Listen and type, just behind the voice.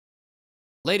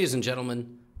Ladies and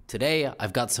gentlemen, today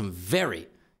I've got some very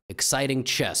exciting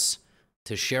chess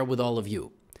to share with all of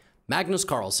you. Magnus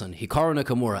Carlsen, Hikaru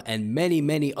Nakamura, and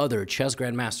many other chess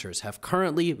grandmasters have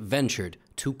currently ventured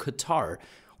to Qatar,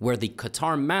 where the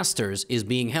Qatar Masters is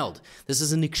being held. This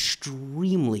is an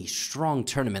extremely strong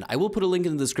tournament. I will put a link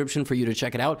in the description for you to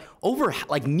check it out.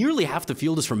 Nearly half the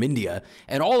field is from India,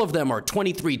 and all of them are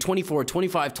 23, 24,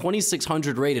 25,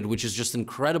 2600 rated, which is just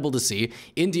incredible to see.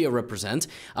 India represent.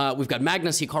 We've got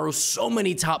Magnus, Hikaru, so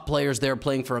many top players there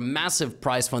playing for a massive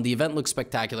prize fund. The event looks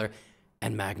spectacular,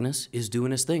 and Magnus is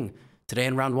doing his thing. Today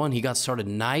in round one, he got started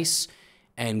nice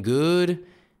and good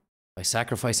by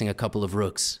sacrificing a couple of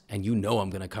rooks, and you know I'm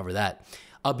going to cover that.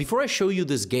 Before I show you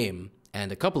this game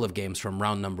and a couple of games from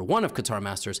round number one of Qatar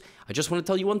Masters, I just want to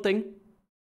tell you one thing.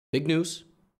 Big news.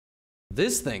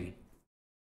 This thing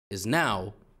is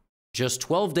now just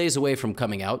 12 days away from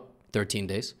coming out, 13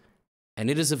 days, and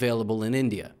it is available in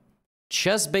India.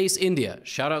 ChessBase India,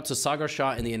 shout out to Sagar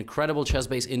Shah and the incredible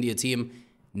ChessBase India team,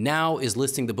 now is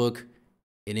listing the book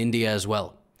in India as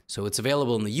well. So it's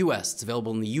available in the US, it's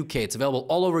available in the UK, it's available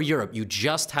all over Europe. You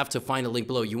just have to find a link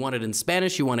below. You want it in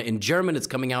Spanish, you want it in German, it's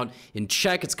coming out in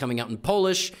Czech, it's coming out in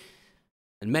Polish,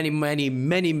 and many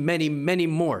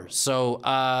more.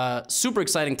 So super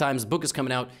exciting times. The book is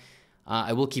coming out.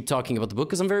 I will keep talking about the book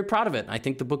because I'm very proud of it. I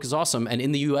think the book is awesome. And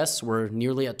in the US, we're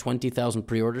nearly at 20,000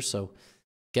 pre-orders, so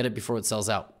get it before it sells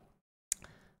out.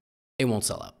 It won't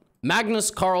sell out.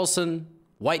 Magnus Carlsen,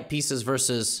 white pieces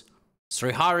versus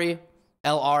Srihari,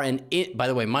 LR, and by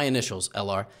the way, my initials,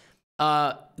 LR.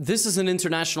 This is an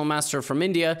international master from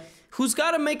India who's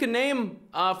got to make a name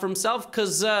for himself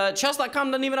because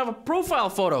chess.com doesn't even have a profile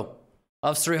photo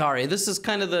of Srihari. This is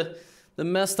kind of the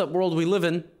messed up world we live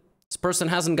in. This person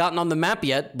hasn't gotten on the map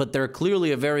yet, but they're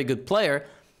clearly a very good player.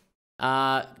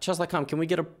 Chess.com, can we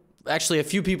get actually, a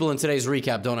few people in today's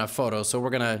recap don't have photos, so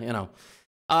we're going to,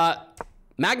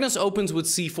 Magnus opens with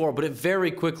c4, but it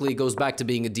very quickly goes back to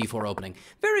being a d4 opening.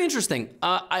 Very interesting.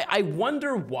 I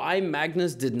wonder why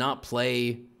Magnus did not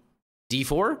play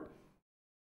d4.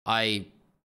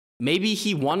 Maybe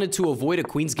he wanted to avoid a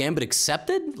queen's gambit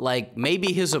accepted? Like,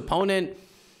 maybe his opponent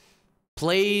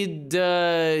played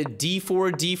d4,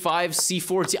 d5,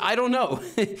 c4. I don't know.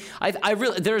 I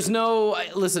really, there's no,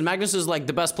 listen, Magnus is like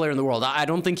the best player in the world. I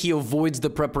don't think he avoids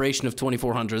the preparation of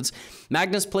 2400s.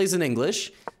 Magnus plays in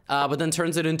English, but then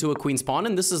turns it into a queen's pawn,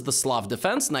 and this is the Slav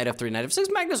defense, knight f3, knight f6.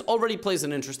 Magnus already plays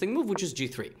an interesting move, which is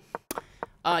g3.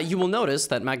 You will notice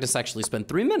that Magnus actually spent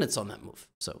 3 minutes on that move.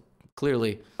 So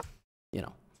clearly,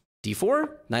 d4,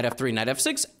 knight f3, knight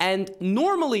f6, and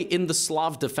normally in the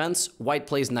Slav defense, white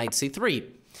plays knight c3.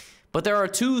 But there are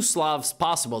two Slavs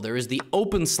possible. There is the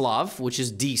open Slav, which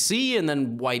is dc, and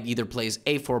then white either plays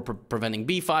a4, preventing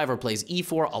b5, or plays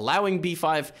e4, allowing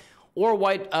b5, or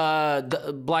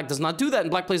black does not do that,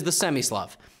 and black plays the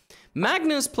semi-Slav.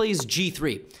 Magnus plays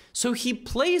g3. So he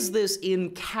plays this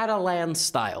in Catalan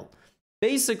style.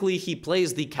 Basically, he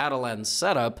plays the Catalan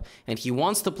setup, and he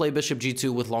wants to play bishop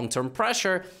g2 with long-term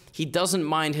pressure. He doesn't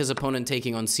mind his opponent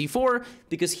taking on c4,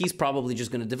 because he's probably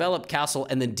just going to develop castle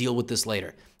and then deal with this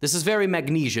later. This is very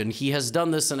Magnesian. He has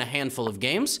done this in a handful of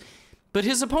games, but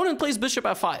his opponent plays bishop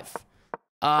f5.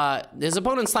 His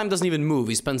opponent's time doesn't even move.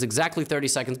 He spends exactly 30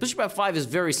 seconds. Bishop f5 is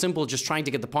very simple, just trying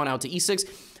to get the pawn out to e6,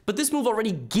 but this move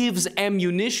already gives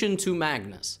ammunition to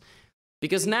Magnus.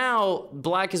 Because now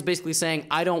black is basically saying,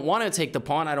 I don't want to take the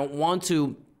pawn. I don't want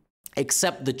to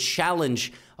accept the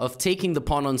challenge of taking the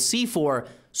pawn on c4.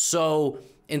 So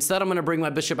instead, I'm going to bring my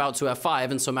bishop out to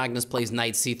f5. And so Magnus plays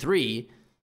knight c3,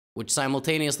 which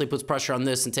simultaneously puts pressure on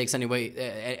this and takes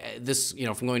this,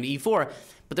 from going to e4.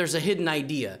 But there's a hidden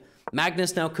idea.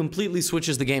 Magnus now completely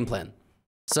switches the game plan.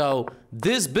 So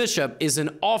this bishop is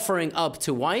an offering up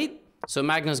to white. So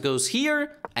Magnus goes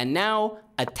here and now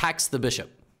attacks the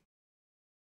bishop.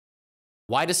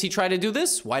 Why does he try to do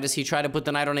this? Why does he try to put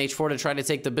the knight on h4 to try to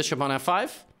take the bishop on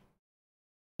f5?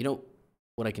 You know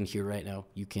what I can hear right now?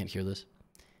 You can't hear this.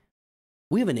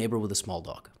 We have a neighbor with a small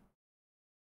dog.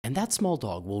 And that small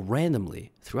dog will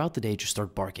randomly, throughout the day, just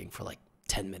start barking for like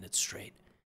 10 minutes straight.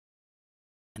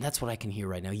 And that's what I can hear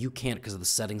right now. You can't because of the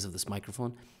settings of this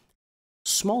microphone.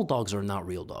 Small dogs are not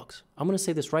real dogs. I'm going to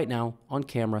say this right now on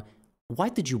camera. Why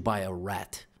did you buy a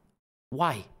rat?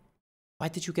 Why? Why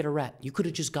did you get a rat? You could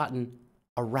have just gotten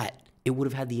a rat. It would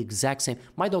have had the exact same.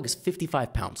 My dog is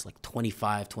 55 pounds, like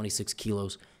 25, 26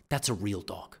 kilos. That's a real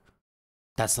dog.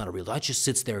 That's not a real dog. It just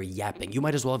sits there yapping. You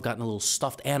might as well have gotten a little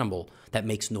stuffed animal that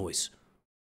makes noise.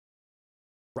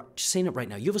 Just saying it right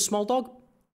now. You have a small dog?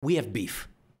 We have beef.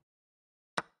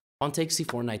 Pawn takes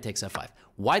c4, knight takes f5.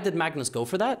 Why did Magnus go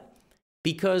for that?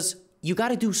 Because you got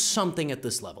to do something at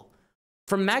this level.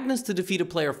 For Magnus to defeat a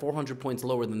player 400 points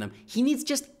lower than them, he needs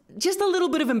just a little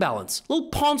bit of imbalance. A little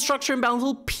pawn structure imbalance, a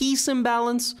little piece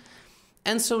imbalance.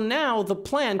 And so now the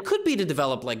plan could be to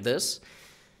develop like this.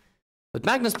 But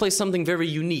Magnus plays something very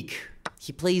unique.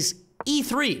 He plays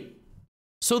e3.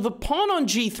 So the pawn on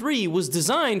g3 was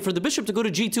designed for the bishop to go to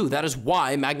g2. That is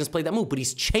why Magnus played that move, but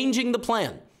he's changing the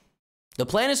plan. The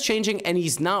plan is changing, and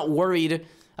he's not worried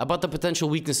about the potential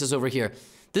weaknesses over here.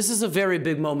 This is a very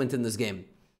big moment in this game.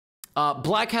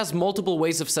 Black has multiple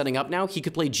ways of setting up now. He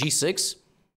could play g6.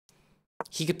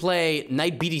 He could play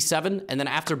knight bd7, and then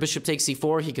after bishop takes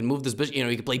c4, he can move this bishop. You know,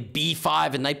 he could play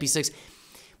b5 and knight b6.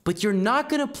 But you're not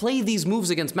going to play these moves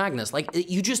against Magnus. Like,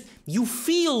 you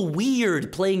feel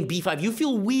weird playing b5. You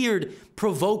feel weird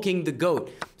provoking the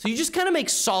goat. So you just kind of make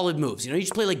solid moves. You know, you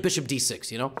just play like bishop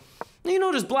d6, you know? And you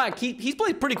notice Black, he's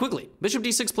played pretty quickly. Bishop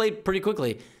d6 played pretty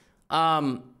quickly.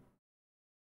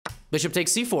 Bishop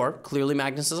takes c4, clearly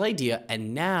Magnus's idea.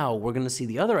 And now we're going to see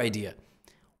the other idea.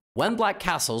 When Black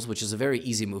castles, which is a very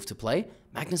easy move to play,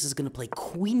 Magnus is going to play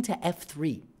queen to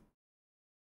f3.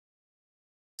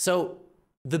 So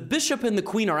the bishop and the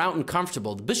queen are out and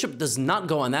comfortable. The bishop does not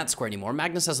go on that square anymore.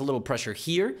 Magnus has a little pressure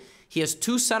here. He has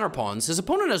two center pawns. His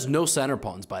opponent has no center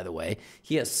pawns, by the way.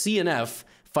 He has c and f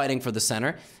fighting for the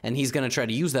center, and he's going to try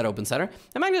to use that open center.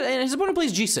 And his opponent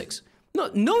plays g6. No,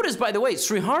 notice, by the way,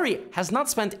 Srihari has not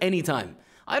spent any time.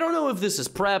 I don't know if this is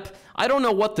prep. I don't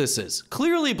know what this is.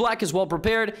 Clearly, Black is well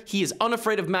prepared. He is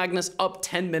unafraid of Magnus, up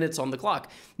 10 minutes on the clock.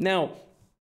 Now,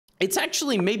 it's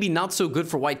actually maybe not so good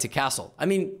for White to castle. I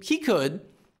mean, he could.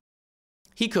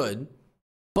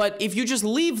 But if you just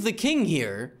leave the king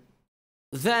here,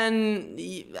 then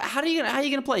how are you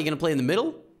gonna play? You're gonna play in the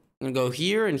middle? You're gonna go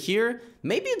here and here?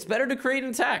 Maybe it's better to create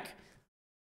an attack.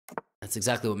 That's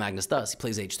exactly what Magnus does. He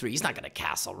plays h3. He's not gonna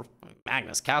castle.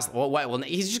 Magnus castle. Well,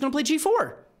 he's just gonna play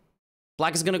g4.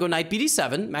 Black is gonna go knight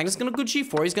bd7. Magnus is gonna go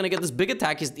g4. He's gonna get this big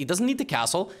attack. He doesn't need to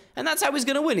castle, and that's how he's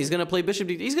gonna win. He's gonna play bishop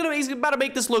d. He's about to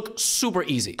make this look super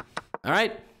easy. All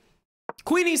right.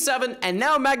 Queen e7, and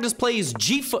now Magnus plays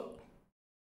g4.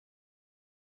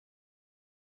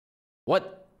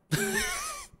 What?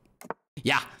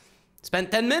 Yeah.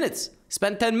 Spent 10 minutes.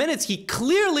 He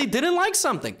clearly didn't like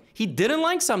something.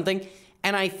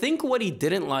 And I think what he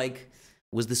didn't like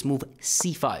was this move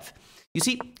c5. You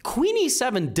see, queen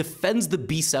e7 defends the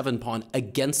b7 pawn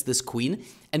against this queen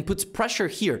and puts pressure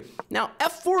here. Now,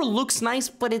 f4 looks nice,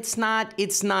 but it's not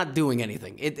doing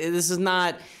anything. This is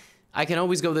not... I can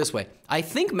always go this way. I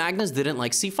think Magnus didn't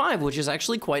like c5, which is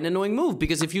actually quite an annoying move,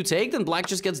 because if you take, then Black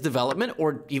just gets development,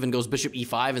 or even goes bishop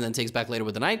e5 and then takes back later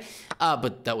with the knight.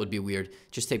 But that would be weird.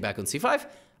 Just take back on c5.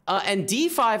 And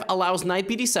d5 allows knight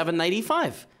bd7, knight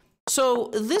e5. So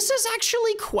this is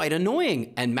actually quite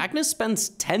annoying. And Magnus spends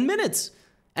 10 minutes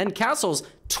and castles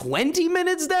 20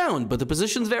 minutes down, but the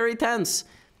position's very tense.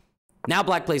 Now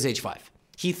Black plays h5.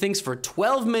 He thinks for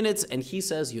 12 minutes, and he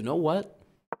says, you know what?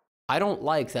 I don't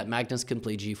like that Magnus can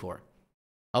play g4.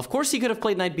 Of course, he could have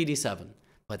played knight bd7,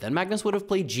 but then Magnus would have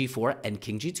played g4 and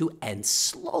king g2, and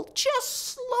slowly.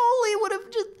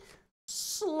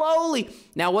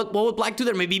 Now, what would Black do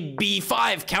there? Maybe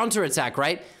b5, counterattack,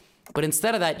 right? But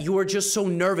instead of that, you are just so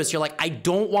nervous. You're like, I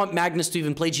don't want Magnus to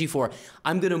even play g4.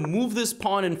 I'm going to move this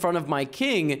pawn in front of my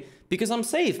king because I'm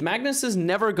safe. Magnus is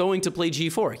never going to play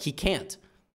g4. He can't.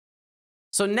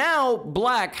 So now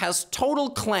Black has total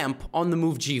clamp on the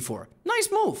move g4. Nice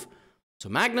move. So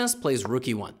Magnus plays rook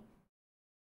e1.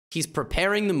 He's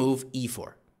preparing the move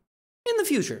e4. In the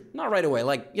future, not right away.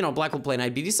 Like, you know, Black will play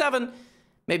knight bd7.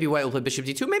 Maybe White will play bishop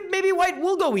d2. Maybe White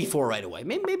will go e4 right away.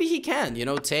 Maybe he can, you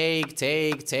know, take,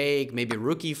 maybe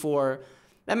rook e4.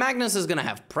 And Magnus is going to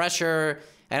have pressure.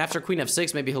 And after queen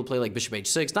f6, maybe he'll play like bishop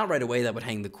h6. Not right away, that would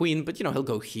hang the queen. But, you know, he'll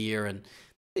go here and...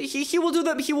 He will do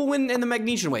that. He will win in the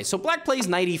Magnesian way. So Black plays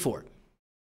knight e4.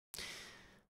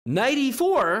 Knight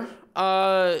e4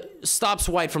 stops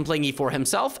White from playing e4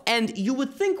 himself. And you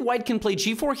would think White can play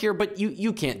g4 here, but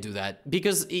you can't do that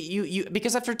because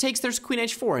because after takes there's queen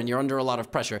h4 and you're under a lot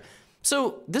of pressure.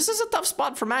 So this is a tough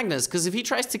spot for Magnus because if he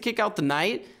tries to kick out the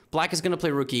knight, Black is going to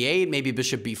play rook e8, maybe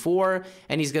bishop b4,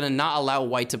 and he's going to not allow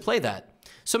White to play that.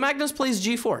 So Magnus plays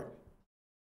g4.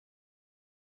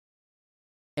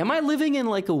 Am I living in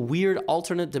like a weird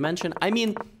alternate dimension? I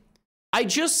mean, I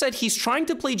just said he's trying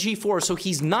to play g4, so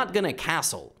he's not going to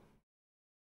castle.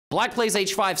 Black plays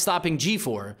h5, stopping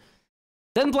g4.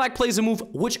 Then Black plays a move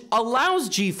which allows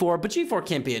g4, but g4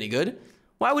 can't be any good.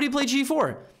 Why would he play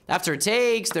g4? After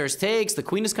takes, there's takes, the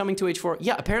queen is coming to h4.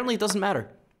 Yeah, apparently it doesn't matter.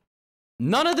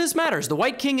 None of this matters. The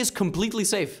white king is completely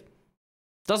safe.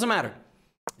 Doesn't matter.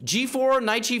 g4,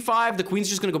 knight g5, the queen's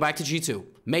just going to go back to g2.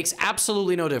 Makes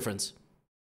absolutely no difference.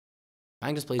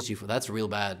 Magnus plays g4. That's real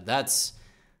bad. That's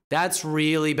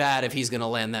really bad if he's going to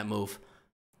land that move.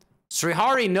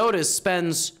 Srihari, notice,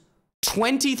 spends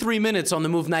 23 minutes on the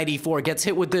move knight e4, gets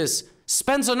hit with this,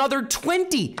 spends another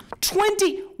 20.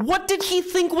 What did he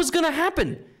think was going to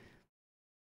happen?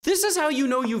 This is how you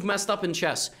know you've messed up in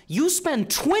chess. You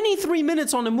spend 23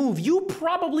 minutes on a move. You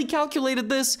probably calculated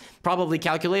this, probably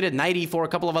calculated knight e4, a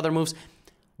couple of other moves.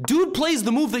 Dude plays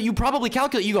the move that you probably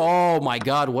calculate. You go, oh my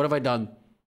God, what have I done?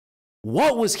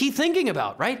 What was he thinking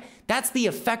about, right? That's the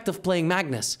effect of playing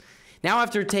Magnus. Now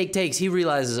after take takes, he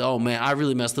realizes, oh man, I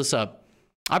really messed this up.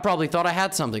 I probably thought I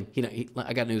had something.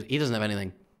 I got news. He doesn't have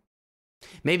anything.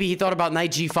 Maybe he thought about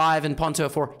knight g5 and pawn to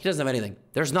f4. He doesn't have anything.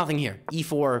 There's nothing here.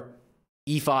 e4,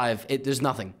 e5, there's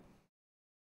nothing.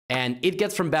 And it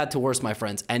gets from bad to worse, my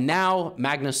friends. And now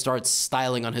Magnus starts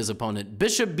styling on his opponent.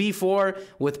 Bishop b4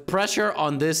 with pressure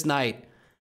on this knight.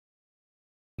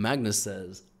 Magnus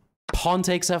says, pawn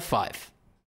takes f5.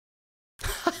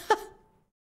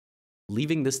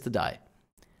 Leaving this to die.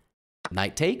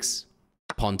 Knight takes,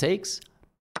 pawn takes,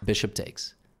 bishop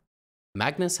takes.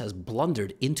 Magnus has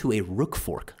blundered into a rook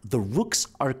fork. The rooks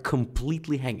are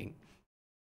completely hanging.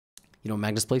 You know what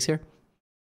Magnus plays here?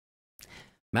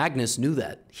 Magnus knew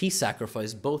that. He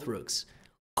sacrificed both rooks.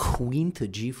 Queen to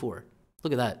g4.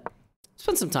 Look at that.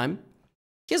 Spend some time.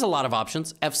 He has a lot of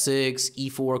options. f6,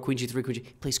 e4, queen g3, queen g.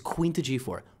 He plays queen to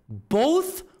g4.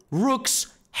 Both rooks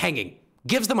hanging.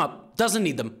 Gives them up. Doesn't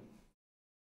need them.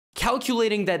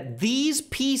 Calculating that these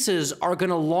pieces are going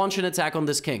to launch an attack on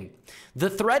this king. The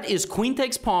threat is queen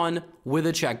takes pawn with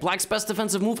a check. Black's best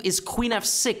defensive move is queen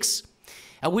f6.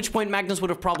 At which point Magnus would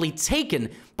have probably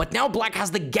taken, but now Black has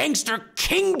the gangster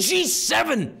king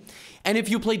g7. And if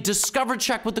you play discover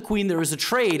check with the queen, there is a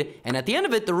trade, and at the end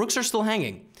of it, the rooks are still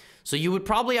hanging. So you would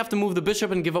probably have to move the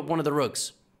bishop and give up one of the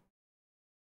rooks.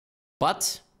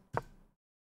 But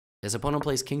his opponent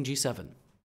plays king g7.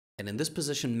 And in this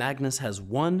position, Magnus has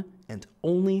one and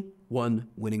only one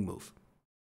winning move.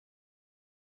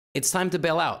 It's time to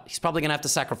bail out. He's probably going to have to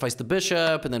sacrifice the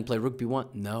bishop and then play rook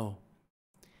b1. No.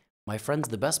 My friends,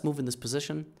 the best move in this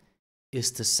position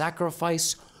is to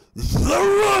sacrifice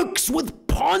the rooks with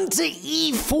pawn to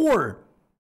e4.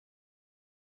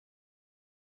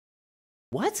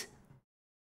 What?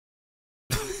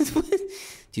 Do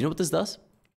you know what this does?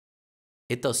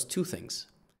 It does two things.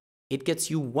 It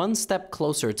gets you one step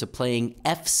closer to playing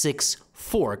f6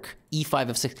 fork, e5,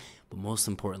 f6. But most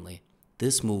importantly,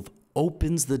 this move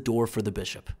opens the door for the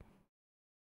bishop.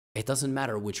 It doesn't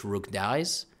matter which rook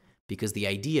dies, because the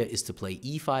idea is to play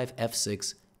e5,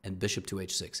 f6, and bishop to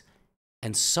h6.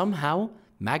 And somehow,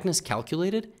 Magnus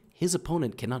calculated his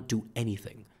opponent cannot do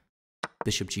anything.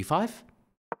 Bishop g5,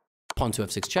 pawn to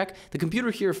f6 check. The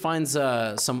computer here finds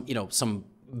some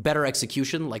better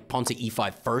execution, like pawn to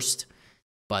e5 first,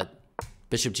 but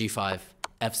bishop g5,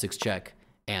 f6 check,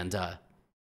 and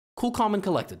cool, calm, and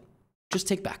collected. Just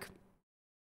take back.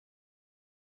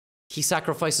 He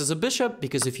sacrifices a bishop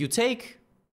because if you take,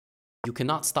 you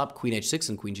cannot stop queen h6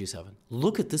 and queen g7.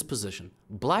 Look at this position.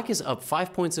 Black is up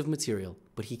 5 points of material,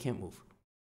 but he can't move.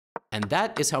 And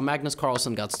that is how Magnus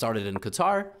Carlsen got started in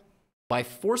Qatar, by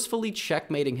forcefully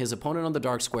checkmating his opponent on the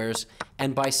dark squares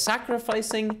and by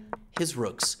sacrificing his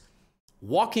rooks,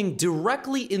 walking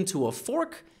directly into a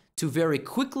fork to very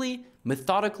quickly,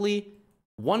 methodically,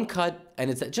 one cut, and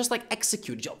it's just like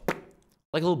execute,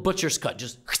 like a little butcher's cut,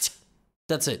 just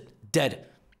that's it, dead.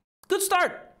 Good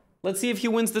start. Let's see if he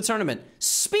wins the tournament.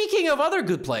 Speaking of other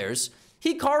good players,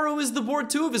 Hikaru is the board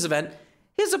 2 of his event.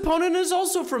 His opponent is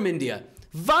also from India,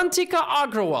 Vantika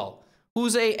Agrawal,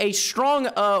 who's a strong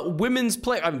women's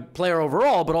player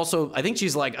overall, but also I think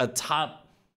she's like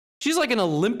she's like an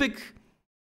Olympic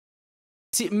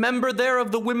member there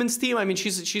of the women's team. I mean,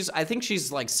 I think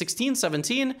she's like 16,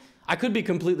 17. I could be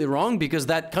completely wrong because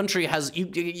that country has,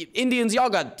 Indians, y'all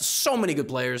got so many good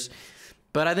players,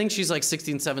 but I think she's like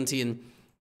 16, 17.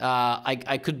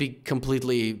 I could be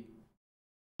completely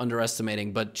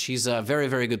underestimating, but she's a very,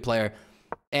 very good player.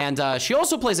 And she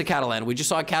also plays a Catalan. We just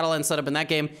saw a Catalan set up in that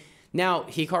game. Now,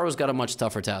 Hikaru's got a much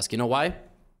tougher task. You know why?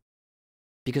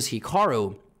 Because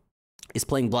Hikaru is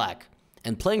playing black.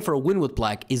 And playing for a win with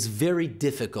black is very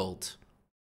difficult,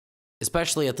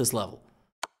 especially at this level.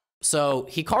 So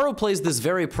Hikaru plays this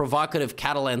very provocative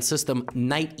Catalan system,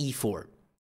 knight e4.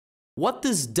 What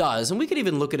this does, and we could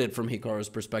even look at it from Hikaru's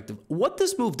perspective, what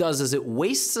this move does is it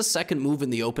wastes a second move in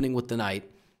the opening with the knight,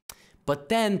 but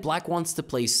then black wants to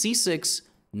play c6,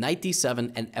 knight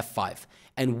d7, and f5.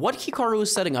 And what Hikaru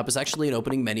is setting up is actually an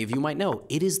opening many of you might know.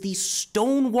 It is the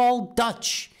Stonewall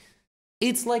Dutch.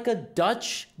 It's like a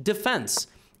Dutch defense.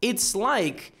 It's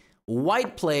like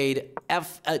white played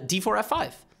d4,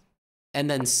 f5. and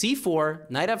then c4,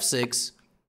 knight f6,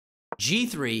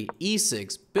 g3,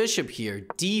 e6, bishop here,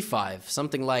 d5,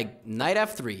 something like knight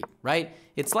f3, right?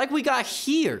 It's like we got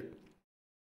here.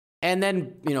 And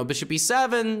then, you know, bishop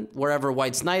e7, wherever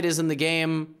white's knight is in the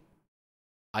game.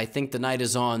 I think the knight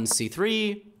is on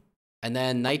c3, and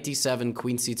then knight d7,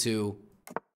 queen c2,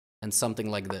 and something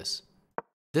like this.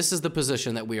 This is the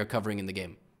position that we are covering in the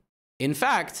game. In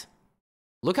fact,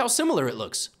 look how similar it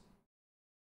looks.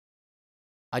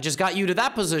 I just got you to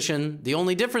that position, the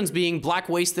only difference being black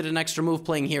wasted an extra move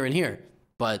playing here and here.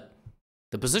 But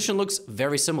the position looks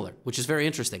very similar, which is very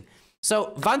interesting.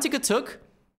 So Vantika took.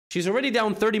 She's already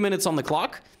down 30 minutes on the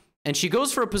clock, and she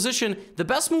goes for a position. The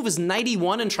best move is knight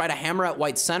e1 and try to hammer at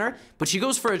white's center, but she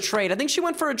goes for a trade. I think she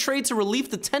went for a trade to relieve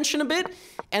the tension a bit,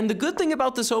 and the good thing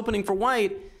about this opening for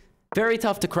white, very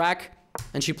tough to crack,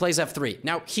 and she plays f3.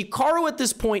 Now, Hikaru at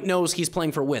this point knows he's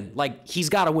playing for a win. Like, he's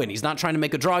got to win. He's not trying to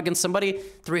make a draw against somebody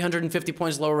 350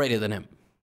 points lower rated than him.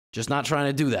 Just not trying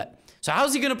to do that. So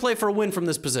how's he going to play for a win from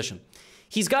this position?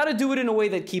 He's got to do it in a way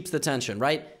that keeps the tension,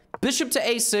 right? Bishop to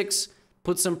a6,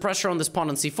 put some pressure on this pawn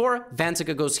on c4.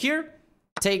 Vantika goes here.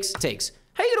 Takes, takes.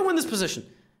 How are you going to win this position?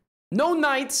 No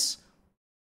knights.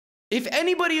 If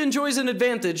anybody enjoys an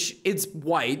advantage, it's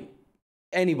white.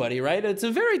 Anybody, right? It's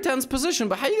a very tense position,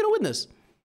 but how are you going to win this?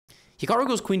 Hikaru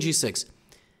goes queen g6.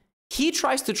 He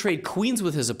tries to trade queens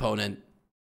with his opponent,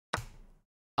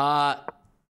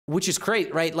 which is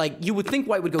great, right? Like, you would think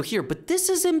white would go here, but this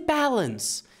is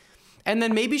imbalance. And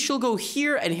then maybe she'll go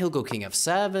here, and he'll go king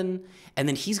f7, and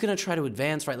then he's going to try to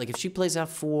advance, right? Like, if she plays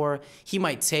f4, he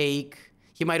might take,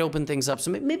 he might open things up.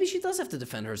 So maybe she does have to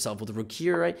defend herself with a rook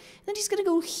here, right? And then he's going to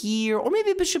go here, or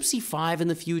maybe bishop c5 in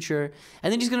the future,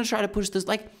 and then he's going to try to push this.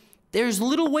 Like, there's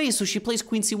little ways. So she plays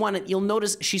queen c1, and you'll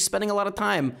notice she's spending a lot of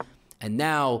time. And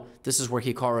now, this is where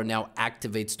Hikaru now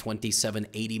activates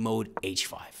 2780 mode,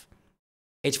 h5.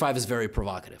 h5 is very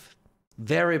provocative.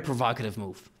 Very provocative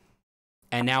move.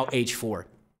 And now h4.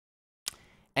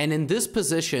 And in this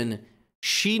position,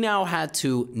 she now had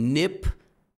to nip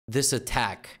this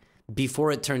attack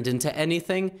before it turned into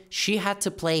anything. She had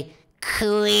to play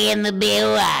queen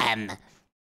b1,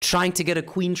 trying to get a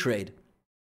queen trade.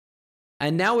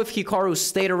 And now if Hikaru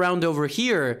stayed around over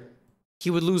here, he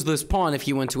would lose this pawn if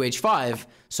he went to h5.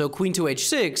 So queen to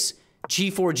h6,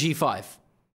 g4, g5.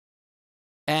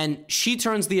 And she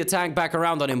turns the attack back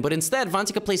around on him. But instead,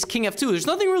 Vantika plays king f2. There's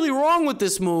nothing really wrong with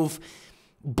this move.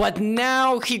 But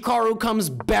now Hikaru comes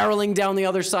barreling down the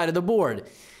other side of the board.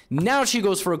 Now she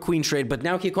goes for a queen trade, but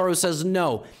now Hikaru says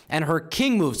no. And her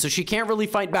king moves, so she can't really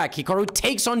fight back. Hikaru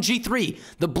takes on g3.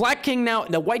 The white king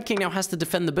now has to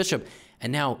defend the bishop.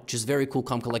 And now, just very cool,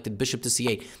 calm, collected, bishop to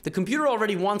c8. The computer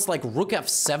already wants like rook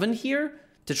f7 here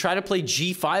to try to play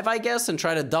g5, I guess, and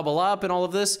try to double up and all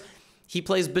of this. He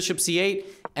plays bishop c8,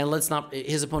 and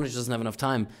his opponent doesn't have enough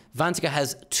time. Vantika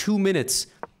has 2 minutes.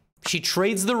 She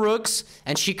trades the rooks,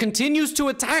 and she continues to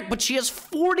attack, but she has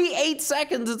 48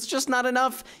 seconds. It's just not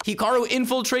enough. Hikaru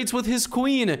infiltrates with his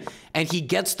queen, and he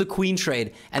gets the queen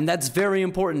trade. And that's very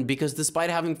important, because despite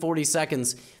having 40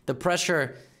 seconds, the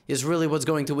pressure is really what's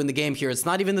going to win the game here. It's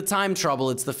not even the time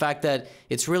trouble. It's the fact that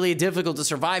it's really difficult to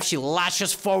survive. She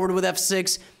lashes forward with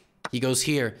f6. He goes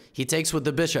here. He takes with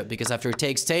the bishop, because after he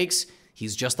takes,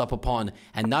 he's just up a pawn.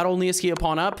 And not only is he a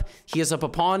pawn up, he is up a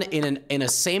pawn in a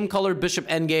same colored bishop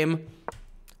endgame.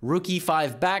 Rook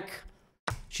e5 back.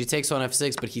 She takes on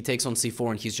f6, but he takes on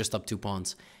c4, and he's just up 2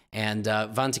 pawns. And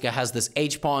Vantika has this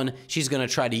h-pawn. She's going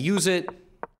to try to use it.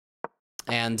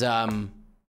 And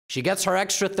she gets her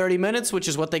extra 30 minutes, which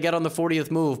is what they get on the 40th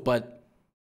move, but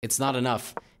it's not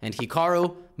enough. And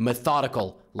Hikaru,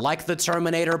 methodical. Like the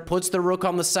Terminator, puts the rook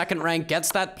on the second rank,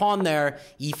 gets that pawn there.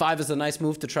 e5 is a nice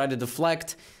move to try to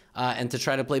deflect and to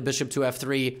try to play bishop to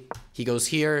f3. He goes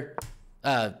here.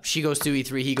 She goes to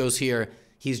e3. He goes here.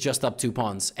 He's just up 2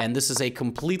 pawns. And this is a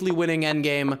completely winning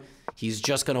endgame. He's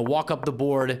just going to walk up the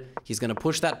board. He's going to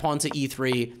push that pawn to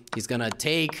e3. He's going to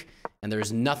take, and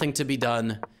there's nothing to be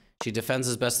done. She defends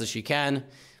as best as she can,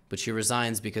 but she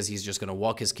resigns because he's just going to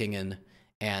walk his king in.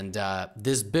 And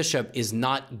this bishop is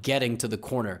not getting to the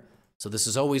corner. So this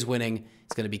is always winning.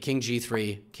 It's going to be king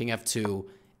g3, king f2.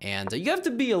 And you have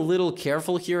to be a little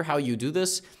careful here how you do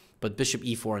this. But bishop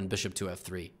e4 and bishop to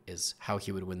f3 is how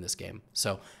he would win this game.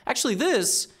 So actually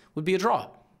this would be a draw,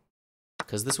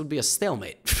 because this would be a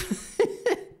stalemate.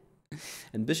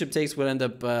 And bishop takes would end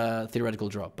up theoretical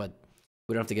draw. But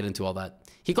we don't have to get into all that.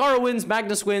 Hikaru wins.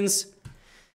 Magnus wins.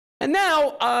 And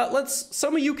now,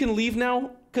 some of you can leave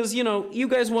now, because, you know, you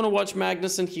guys want to watch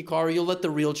Magnus and Hikaru. You'll let the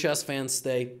real chess fans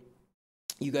stay.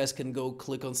 You guys can go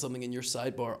click on something in your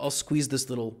sidebar. I'll squeeze this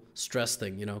little stress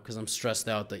thing, you know, because I'm stressed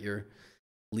out that you're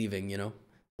leaving, you know?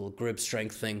 Little grip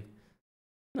strength thing.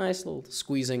 Nice little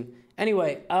squeezing.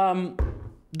 Anyway,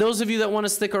 those of you that want to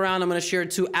stick around, I'm going to share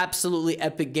 2 absolutely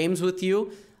epic games with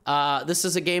you. This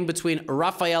is a game between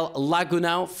Raphael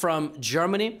Lagunau from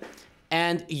Germany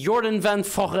and Jordan van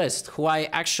Forest, who I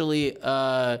actually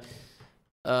am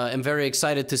very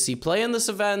excited to see play in this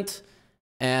event.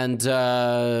 And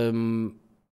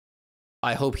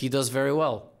I hope he does very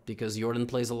well, because Jordan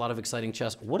plays a lot of exciting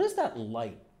chess. What is that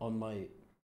light on my...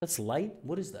 That's light?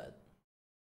 What is that?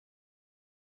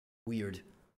 Weird.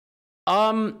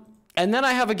 And then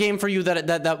I have a game for you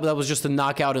that was just a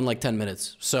knockout in like 10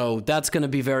 minutes. So that's going to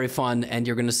be very fun, and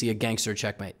you're going to see a gangster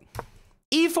checkmate.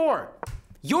 E4.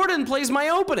 Jordan plays my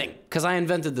opening, because I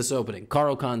invented this opening.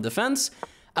 Caro Kann defense.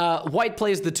 White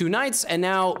plays the 2 knights, and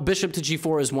now bishop to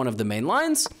g4 is one of the main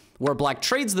lines, where black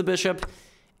trades the bishop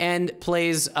and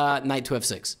plays knight to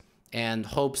f6, and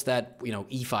hopes that, you know,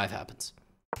 e5 happens.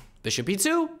 Bishop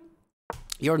e2.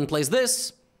 Jordan plays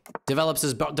this, develops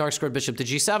his dark squared bishop to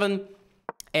g7,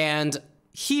 and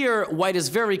here white is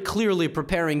very clearly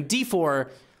preparing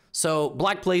d4, so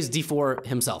black plays d4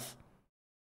 himself.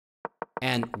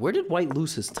 And where did white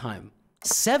lose his time?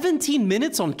 17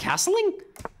 minutes on castling?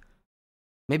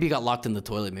 Maybe he got locked in the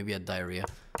toilet, maybe he had diarrhea.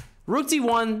 Rook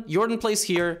d1, Jordan plays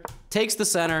here, takes the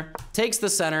center,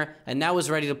 and now is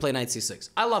ready to play knight c6.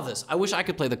 I love this. I wish I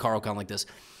could play the Caro Kann like this.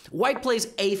 White plays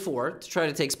a4 to try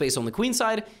to take space on the queen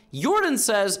side. Jordan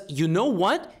says, you know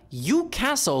what? You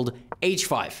castled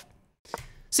h5.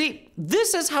 See,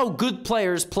 this is how good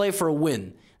players play for a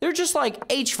win. They're just like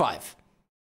h5.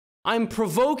 I'm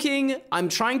provoking, I'm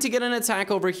trying to get an attack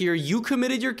over here. You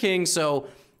committed your king, so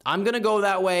I'm gonna go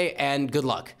that way, and good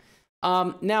luck.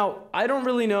 Now, I don't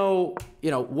really know,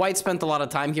 you know, white spent a lot of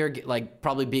time here, like,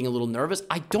 probably being a little nervous.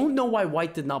 I don't know why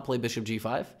white did not play bishop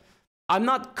g5. I'm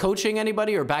not coaching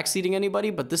anybody or backseating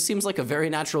anybody, but this seems like a very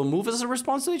natural move as a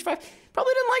response to h5.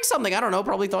 Probably didn't like something, I don't know,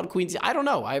 probably thought queen, I don't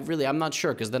know, I'm not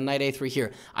sure, because then knight a3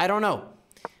 here, I don't know.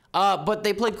 But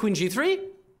they played queen g3,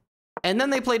 and then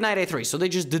they played knight a3, so they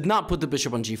just did not put the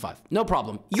bishop on g5. No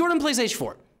problem. Jordan plays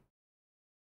h4.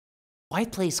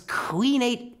 White plays queen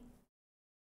 8.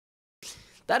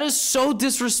 That is so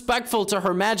disrespectful to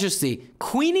Her Majesty.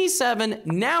 Queen e7,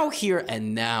 now here,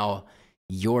 and now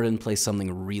Jordan plays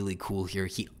something really cool here.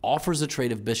 He offers a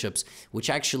trade of bishops, which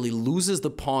actually loses the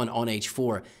pawn on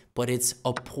h4, but it's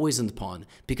a poisoned pawn,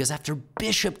 because after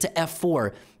bishop to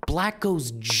f4, black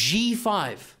goes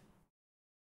g5.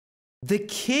 The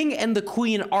king and the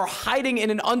queen are hiding in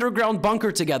an underground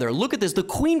bunker together. Look at this. The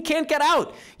queen can't get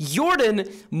out. Jordan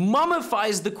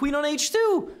mummifies the queen on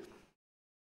h2.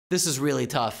 This is really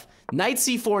tough. Knight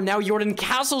c4. Now Jordan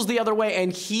castles the other way,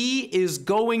 and he is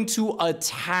going to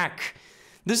attack.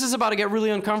 This is about to get really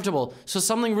uncomfortable. So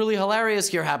something really hilarious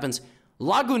here happens.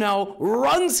 Lagunau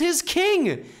runs his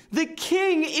king. The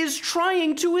king is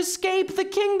trying to escape the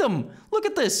kingdom. Look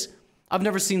at this. I've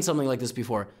never seen something like this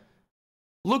before.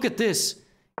 Look at this.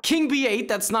 King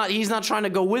b8, he's not trying to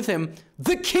go with him.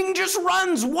 The king just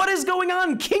runs. What is going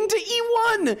on? King to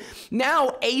e1. Now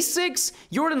a6.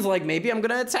 Jordan's like, maybe I'm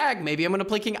going to attack. Maybe I'm going to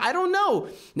play king. I don't know.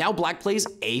 Now black plays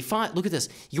a5. Look at this.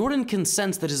 Jordan can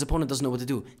sense that his opponent doesn't know what to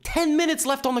do. 10 minutes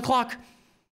left on the clock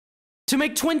to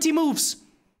make 20 moves.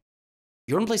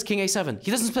 Jordan plays king a7.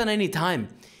 He doesn't spend any time.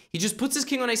 He just puts his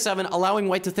king on a7, allowing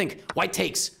white to think. White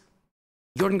takes.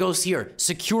 Jordan goes here,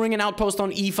 securing an outpost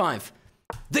on e5.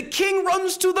 The king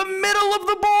runs to the middle of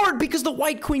the board because the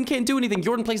white queen can't do anything.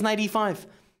 Jordan plays knight e5.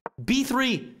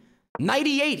 b3. Knight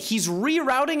e8. He's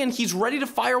rerouting and he's ready to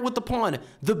fire with the pawn.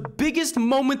 The biggest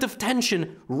moment of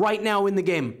tension right now in the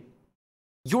game.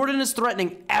 Jordan is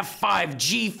threatening f5,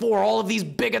 g4, all of these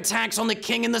big attacks on the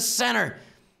king in the center.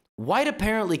 White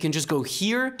apparently can just go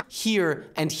here, here,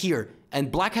 and here, and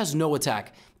black has no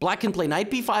attack. Black can play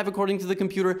knight b5 according to the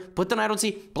computer, but then I don't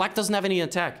see, black doesn't have any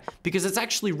attack because it's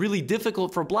actually really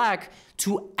difficult for black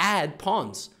to add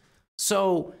pawns.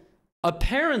 So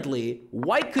apparently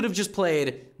white could have just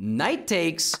played knight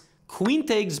takes, queen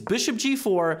takes, bishop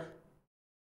g4,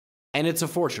 and it's a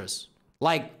fortress.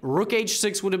 Like rook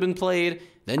h6 would have been played,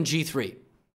 then g3.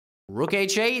 Rook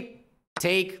h8,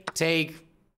 take,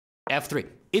 f3.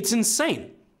 It's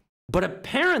insane. But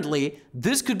apparently,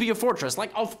 this could be a fortress.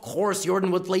 Like, of course, Jordan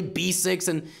would play b6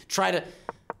 and try to...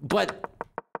 But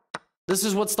this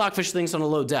is what Stockfish thinks on a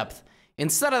low depth.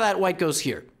 Instead of that, white goes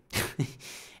here.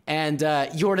 And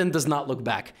Jordan does not look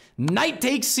back. Knight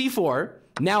takes c4.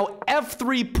 Now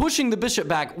f3 pushing the bishop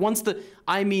back.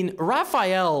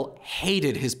 Raphael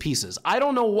hated his pieces. I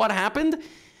don't know what happened.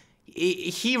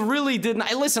 He really didn't...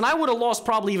 Listen, I would have lost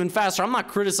probably even faster. I'm not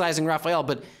criticizing Raphael,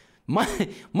 but...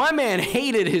 My man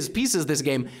hated his pieces this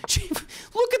game.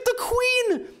 Look at the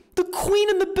queen! The queen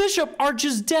and the bishop are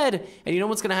just dead. And you know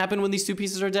what's gonna happen when these two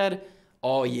pieces are dead?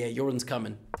 Oh yeah, Jordan's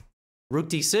coming. Rook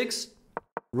d6,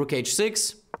 rook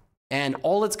h6, and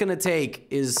all it's gonna take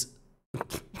is,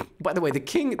 by the way, the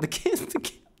king. Queen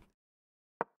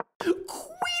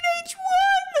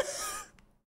h1!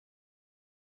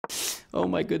 Oh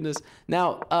my goodness.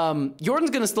 Now,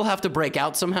 Jordan's gonna still have to break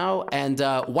out somehow, and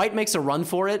white makes a run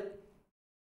for it.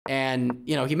 And,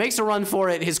 you know, he makes a run for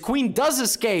it. His queen does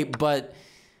escape, but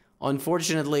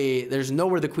unfortunately, there's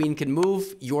nowhere the queen can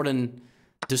move. Jordan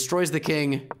destroys the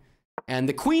king, and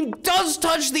the queen does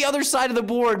touch the other side of the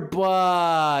board,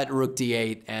 but rook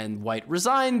d8, and white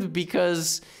resigned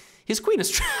because his queen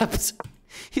is trapped.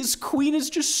 His queen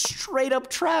is just straight up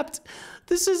trapped.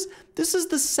 This is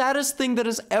the saddest thing that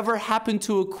has ever happened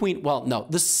to a queen. Well, no,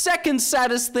 the second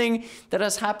saddest thing that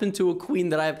has happened to a queen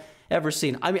that I've ever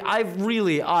seen. I mean,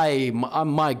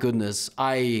 my goodness,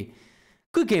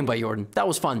 good game by Jordan. That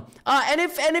was fun. And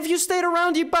if you stayed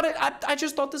around, I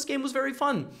just thought this game was very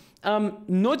fun.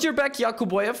 Nodirbek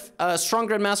Yakuboyev, a strong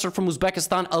grandmaster from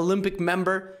Uzbekistan, Olympic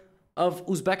member of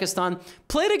Uzbekistan,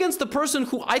 played against the person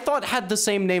who I thought had the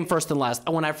same name first and last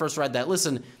when I first read that.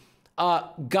 Listen,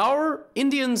 Gaur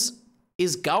Indians,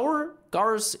 is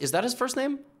that his first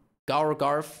name?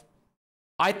 Garf.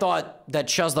 I thought that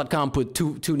chess.com put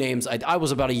two names. I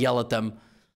was about to yell at them.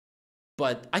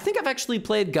 But I think I've actually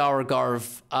played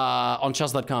Garv on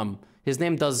chess.com. His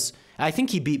name does, I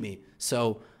think he beat me.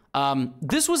 So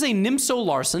this was a Nimso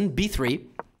Larsen, b3.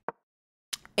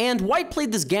 And white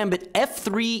played this gambit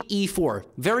f3, e4.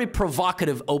 Very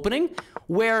provocative opening,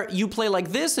 where you play like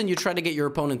this and you try to get your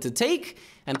opponent to take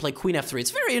and play queen f3.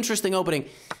 It's a very interesting opening.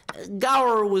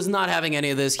 Gaur was not having any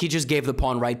of this. He just gave the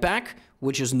pawn right back,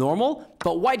 which is normal.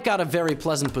 But white got a very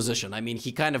pleasant position. I mean,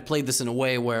 he kind of played this in a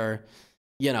way where,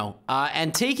 you know,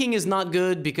 and taking is not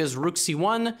good because rook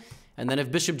c1, and then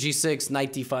if bishop g6,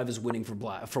 knight d5 is winning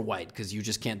for white because you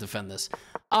just can't defend this.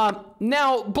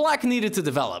 Now, black needed to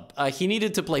develop. He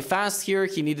needed to play fast here.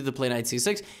 He needed to play knight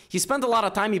c6. He spent a lot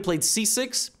of time. He played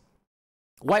c6.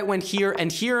 White went here,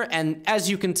 and as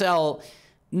you can tell,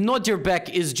 Nodirbek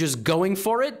is just going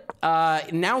for it.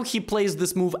 Now he plays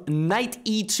this move, knight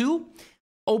e2,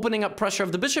 opening up pressure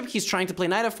of the bishop. He's trying to play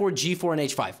knight f4, g4, and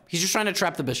h5. He's just trying to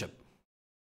trap the bishop.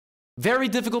 Very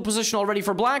difficult position already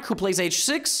for black, who plays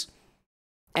h6.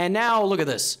 And now, look at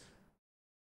this.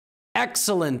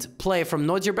 Excellent play from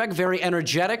Nodirbek, very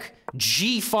energetic.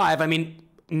 g5, I mean,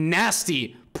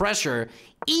 nasty pressure.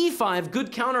 e5,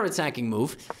 good counter-attacking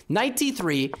move. Knight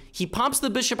d3, he pops the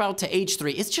bishop out to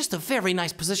h3. It's just a very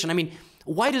nice position. I mean,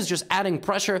 white is just adding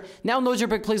pressure. Now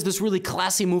Nodirbek plays this really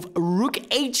classy move, rook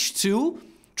h2,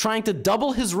 trying to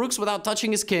double his rooks without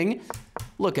touching his king.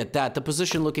 Look at that, the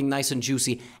position looking nice and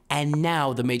juicy. And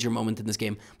now the major moment in this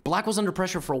game. Black was under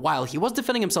pressure for a while. He was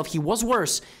defending himself. He was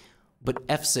worse. But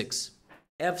f6.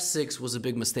 f6 was a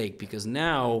big mistake because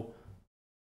now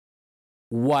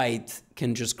white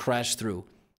can just crash through.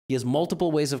 He has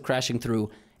multiple ways of crashing through,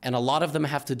 and a lot of them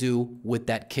have to do with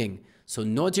that king. So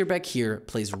Nodirbek here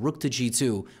plays rook to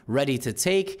g2, ready to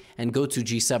take and go to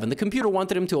g7. The computer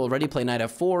wanted him to already play knight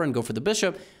f4 and go for the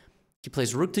bishop. He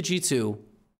plays rook to g2,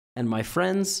 and my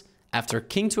friends, after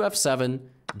king to f7,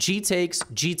 g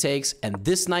takes, and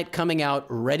this knight coming out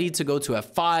ready to go to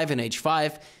f5 and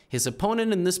h5, his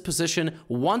opponent in this position,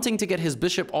 wanting to get his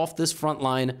bishop off this front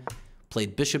line,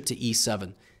 played bishop to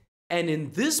e7. And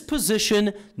in this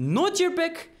position,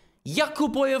 Nodirbek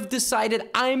Yakuboyev decided,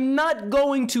 I'm not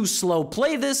going to slow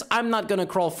play this. I'm not going to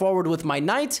crawl forward with my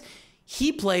knight.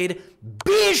 He played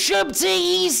bishop to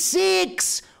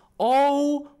e6.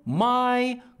 Oh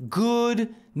my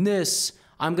goodness.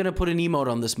 I'm going to put an emote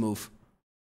on this move.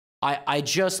 I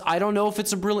don't know if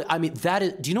it's a brilliant, I mean,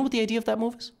 do you know what the idea of that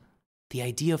move is? The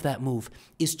idea of that move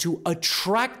is to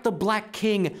attract the black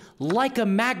king like a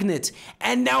magnet.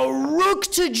 And now rook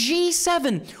to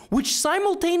g7, which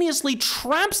simultaneously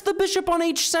traps the bishop on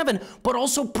h7, but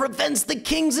also prevents the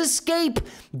king's escape.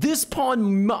 This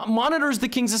pawn monitors the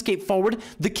king's escape forward.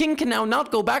 The king can now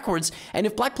not go backwards. And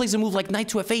if black plays a move like knight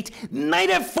to f8, knight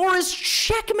f4 is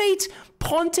checkmate.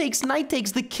 Pawn takes, knight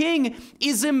takes. The king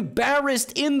is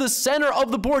embarrassed in the center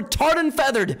of the board, tarred and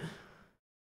feathered.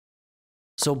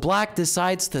 So black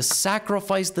decides to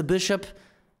sacrifice the bishop,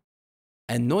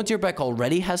 and Nodirbek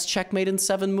already has checkmate in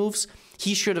 7 moves.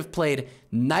 He should have played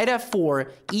knight f4,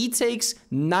 e takes,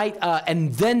 knight,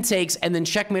 and then takes, and then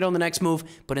checkmate on the next move,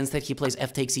 but instead he plays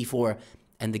f takes e4,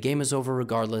 and the game is over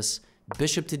regardless.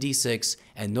 Bishop to d6,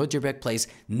 and Nodirbek plays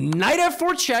knight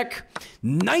f4 check,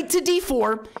 knight to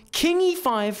d4, king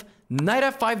e5, knight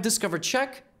f5 discovered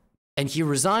check, And he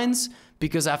resigns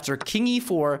because after king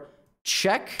e4,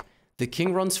 check, the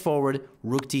king runs forward,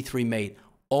 rook d3 mate.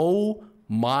 Oh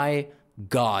my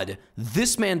God.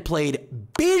 This man played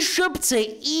bishop to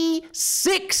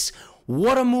e6.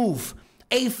 What a move.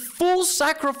 A full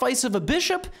sacrifice of a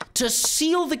bishop to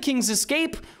seal the king's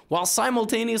escape while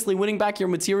simultaneously winning back your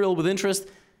material with interest.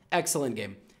 Excellent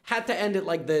game. Had to end it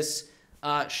like this.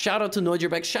 Shout out to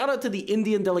Neugerbek. Shout out to the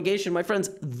Indian delegation. My friends,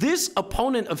 this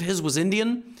opponent of his was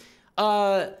Indian.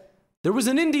 There was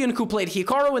an Indian who played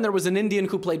Hikaru, and there was an Indian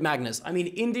who played Magnus. I mean,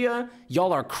 India,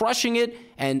 y'all are crushing it.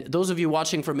 And those of you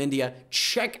watching from India,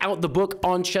 check out the book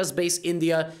on Chess Base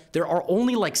India. There are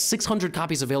only like 600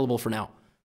 copies available for now.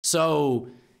 So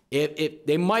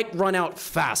they might run out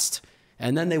fast,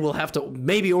 and then they will have to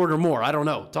maybe order more. I don't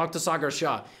know. Talk to Sagar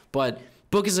Shah. But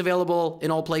book is available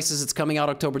in all places. It's coming out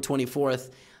October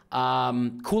 24th.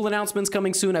 Cool announcements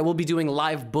coming soon. I will be doing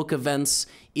live book events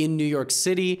in New York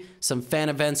City, some fan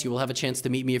events. You will have a chance to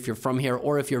meet me if you're from here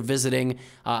or if you're visiting.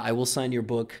 I will sign your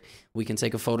book. We can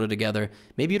take a photo together.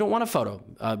 Maybe you don't want a photo.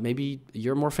 Maybe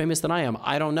you're more famous than I am.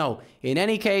 I don't know. In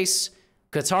any case,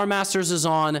 Qatar Masters is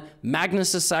on.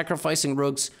 Magnus is sacrificing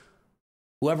rooks.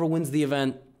 Whoever wins the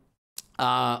event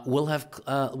will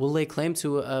lay claim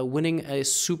to winning a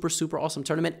super, super awesome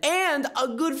tournament. And a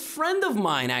good friend of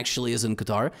mine actually is in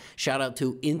Qatar. Shout out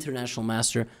to International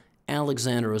Master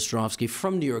Alexander Ostrovsky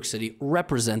from New York City,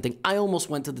 representing. I almost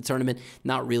went to the tournament.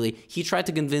 Not really. He tried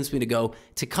to convince me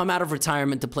to come out of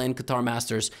retirement to play in Qatar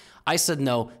Masters. I said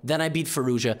no. Then I beat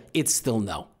Fallujah. It's still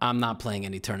no. I'm not playing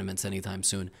any tournaments anytime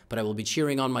soon, but I will be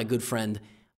cheering on my good friend.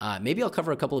 Maybe I'll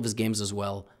cover a couple of his games as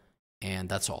well. And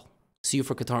that's all. See you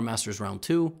for Qatar Masters round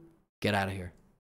 2. Get out of here.